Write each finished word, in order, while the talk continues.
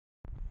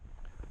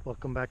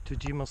Welcome back to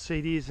G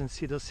Mercedes in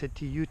Cedar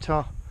City,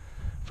 Utah.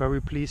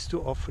 Very pleased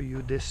to offer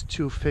you this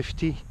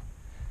 250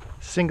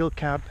 single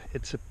cab.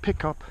 It's a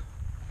pickup.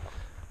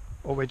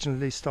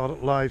 Originally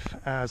started life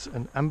as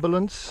an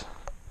ambulance,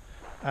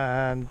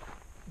 and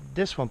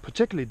this one,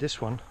 particularly this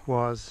one,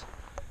 was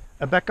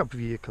a backup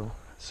vehicle.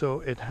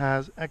 So it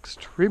has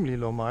extremely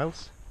low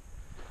miles.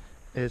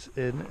 It's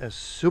in a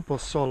super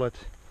solid,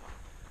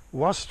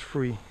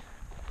 rust-free,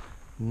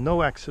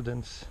 no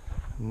accidents,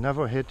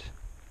 never hit,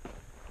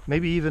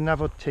 maybe even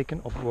never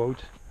taken off-road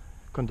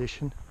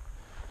condition.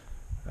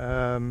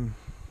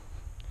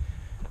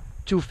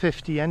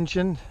 250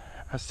 engine,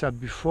 as said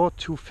before.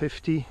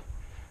 250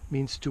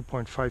 means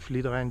 2.5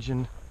 liter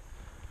engine,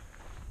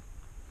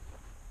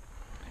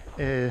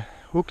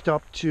 hooked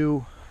up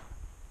to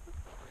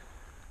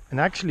an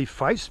actually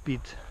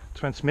 5-speed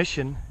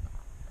transmission,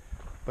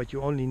 but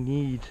you only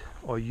need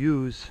or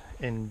use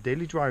in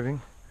daily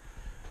driving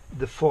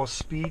the 4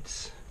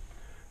 speeds,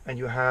 and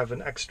you have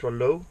an extra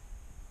low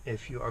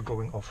if you are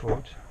going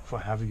off-road, for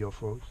heavy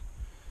off-road.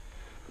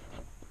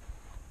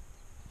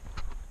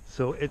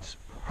 So it's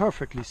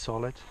perfectly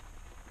solid.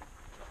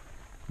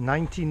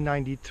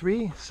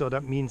 1993, so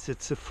that means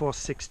it's a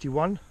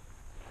 461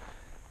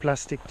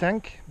 plastic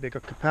tank,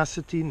 bigger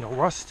capacity, no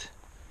rust.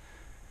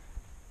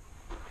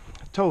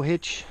 Tow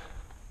hitch,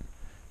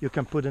 you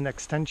can put an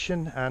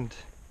extension and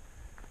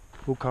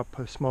hook up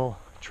a small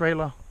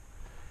trailer.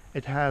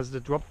 It has the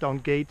drop down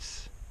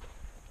gates.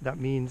 That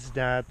means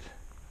that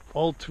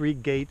all 3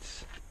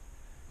 gates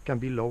can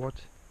be lowered.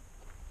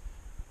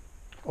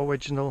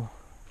 Original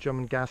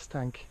German gas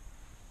tank,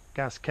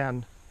 gas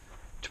can,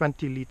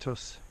 20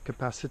 liters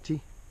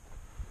capacity.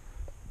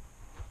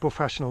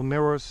 Professional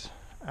mirrors,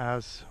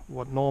 as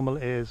what normal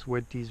is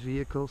with these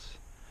vehicles.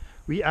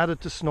 We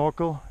added the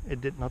snorkel. It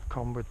did not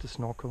come with the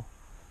snorkel,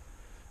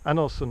 and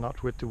also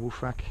not with the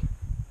roof rack.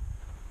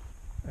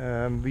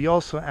 We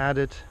also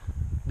added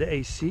the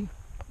AC.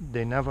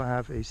 They never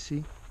have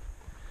AC.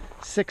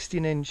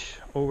 16-inch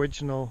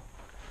original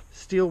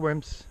steel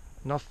rims.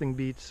 Nothing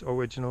beats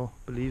original,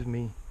 believe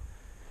me.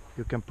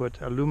 You can put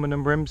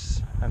aluminum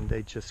rims and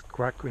they just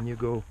crack when you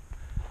go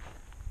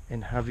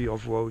in heavy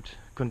off-road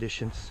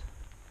conditions.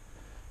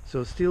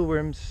 So steel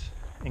rims,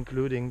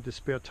 including the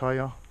spare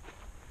tire.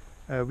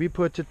 We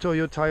put the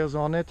Toyo tires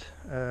on it.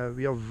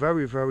 We are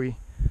very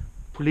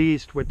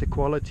pleased with the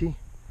quality.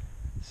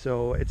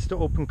 So it's the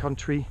open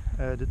country,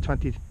 the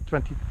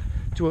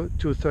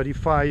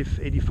 235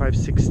 85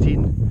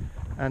 16,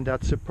 and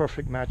that's a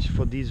perfect match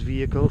for these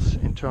vehicles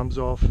in terms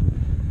of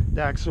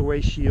the axle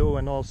ratio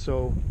and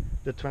also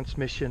the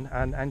transmission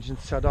and engine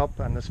setup,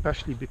 and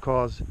especially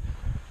because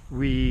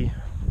we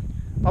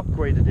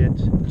upgraded it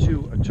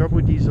to a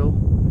turbo diesel.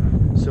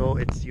 So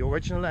it's the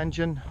original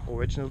engine,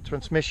 original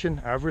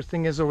transmission,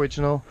 everything is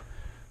original.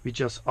 We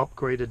just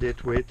upgraded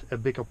it with a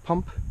bigger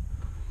pump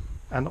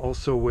and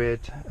also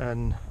with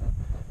a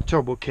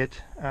turbo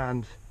kit,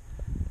 and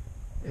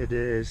it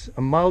is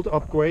a mild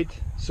upgrade,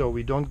 so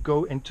we don't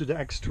go into the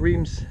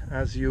extremes,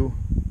 as you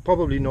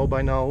probably know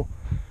by now,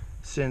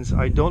 since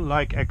I don't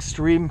like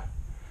extreme.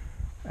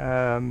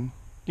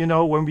 You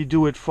know, when we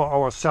do it for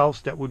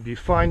ourselves, that would be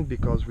fine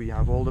because we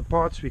have all the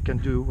parts, we can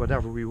do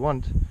whatever we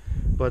want.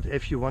 But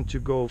if you want to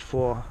go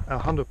for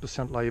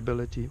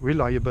 100%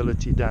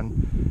 reliability,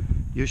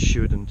 then you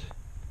shouldn't.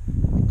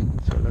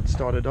 So let's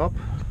start it up.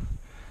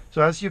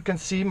 So as you can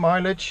see,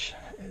 mileage,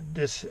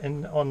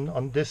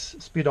 on this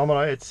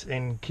speedometer, it's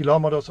in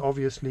kilometers,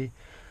 obviously.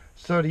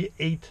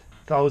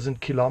 38,000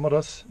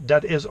 kilometers.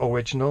 That is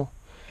original.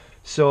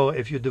 So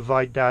if you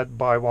divide that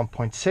by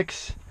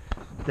 1.6,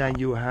 then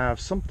you have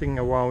something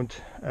around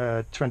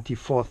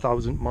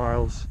 24,000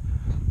 miles.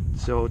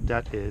 So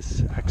that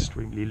is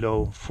extremely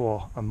low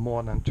for a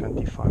more than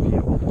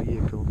 25-year-old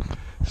vehicle.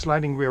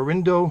 Sliding rear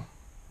window,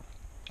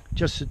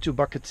 just the 2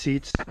 bucket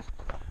seats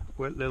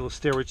with little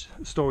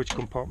storage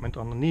compartment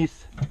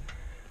underneath,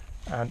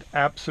 and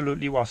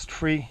absolutely rust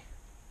free.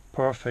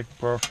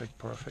 Perfect,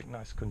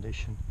 nice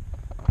condition.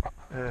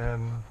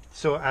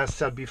 So as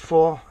said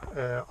before,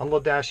 under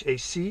dash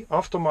AC,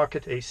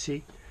 aftermarket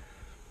AC,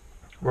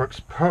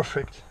 works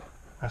perfect,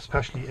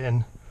 especially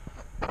in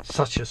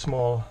such a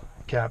small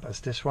cab as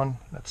this one.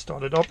 Let's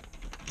start it up.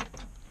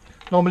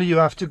 Normally you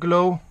have to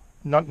glow,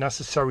 not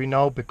necessary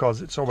now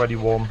because it's already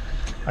warm.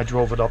 I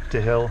drove it up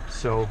the hill,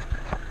 so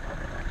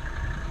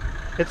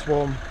it's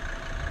warm.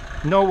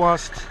 No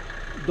rust,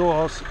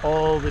 doors,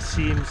 all the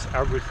seams,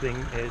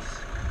 everything is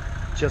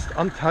just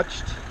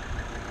untouched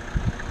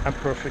and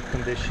perfect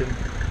condition.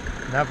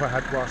 Never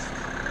had rust,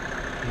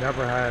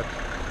 never had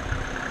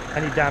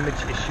any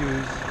damage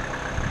issues.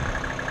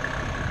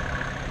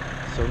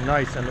 So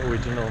nice and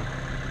original,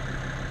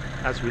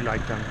 as we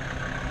like them.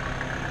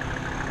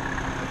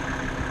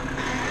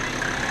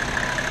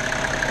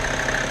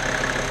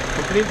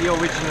 Completely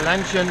original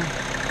engine.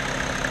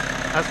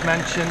 As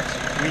mentioned,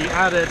 we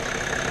added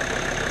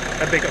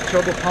a bigger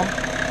turbo pump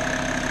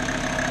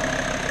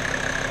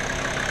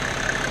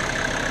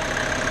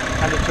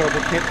and a turbo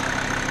kit.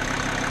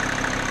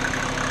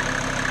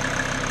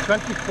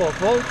 24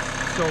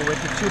 volts, also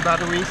with the 2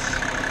 batteries.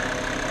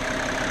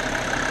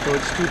 So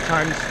it's 2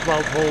 times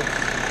 12 volts.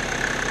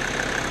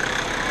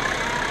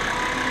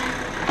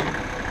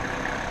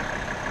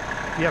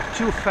 We have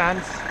 2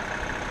 fans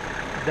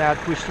that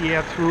push the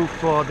air through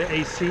for the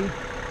AC,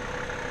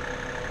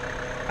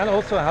 and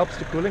also helps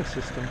the cooling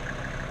system.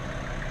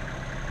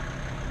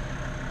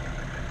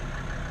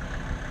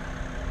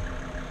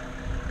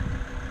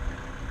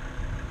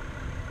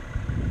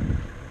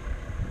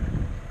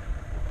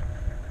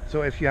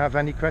 So if you have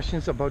any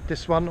questions about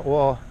this one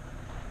or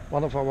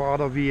one of our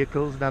other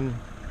vehicles, then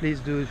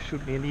please do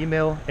shoot me an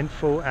email,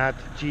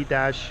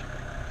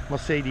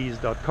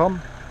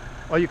 info@g-mercedes.com,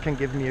 or you can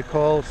give me a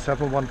call,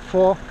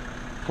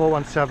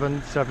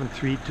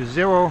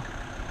 714-417-7320.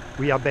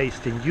 We are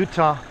based in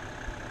Utah,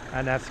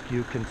 and as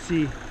you can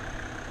see,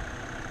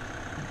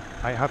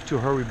 I have to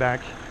hurry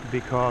back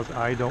because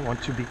I don't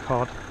want to be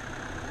caught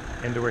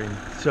in the rain.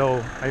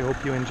 So I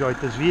hope you enjoyed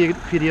this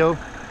video.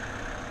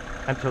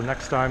 Until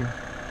next time,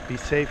 be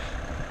safe.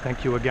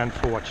 Thank you again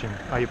for watching.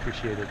 I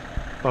appreciate it.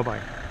 Bye bye.